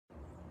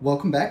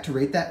Welcome back to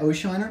Rate That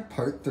Oceaner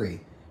Part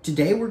 3.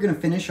 Today we're going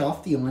to finish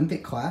off the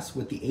Olympic class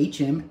with the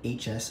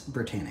HMHS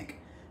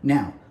Britannic.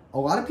 Now, a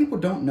lot of people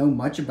don't know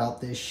much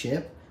about this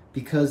ship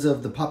because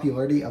of the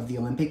popularity of the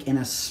Olympic and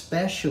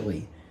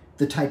especially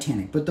the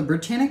Titanic, but the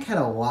Britannic had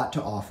a lot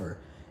to offer.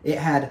 It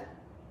had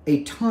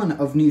a ton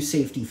of new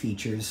safety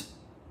features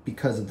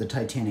because of the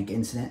Titanic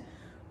incident,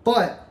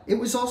 but it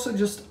was also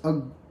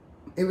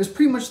it was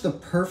pretty much the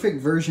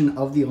perfect version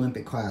of the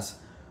Olympic class.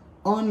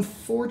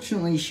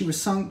 Unfortunately, she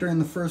was sunk during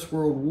the First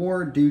World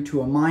War due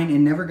to a mine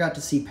and never got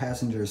to see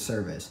passenger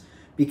service.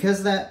 Because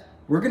of that,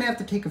 we're going to have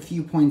to take a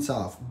few points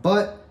off.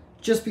 But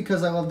just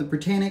because I love the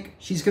Britannic,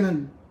 she's going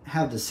to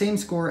have the same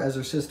score as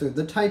her sister,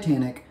 the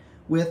Titanic,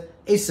 with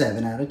a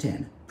 7 out of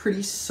 10.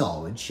 Pretty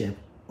solid ship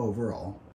overall.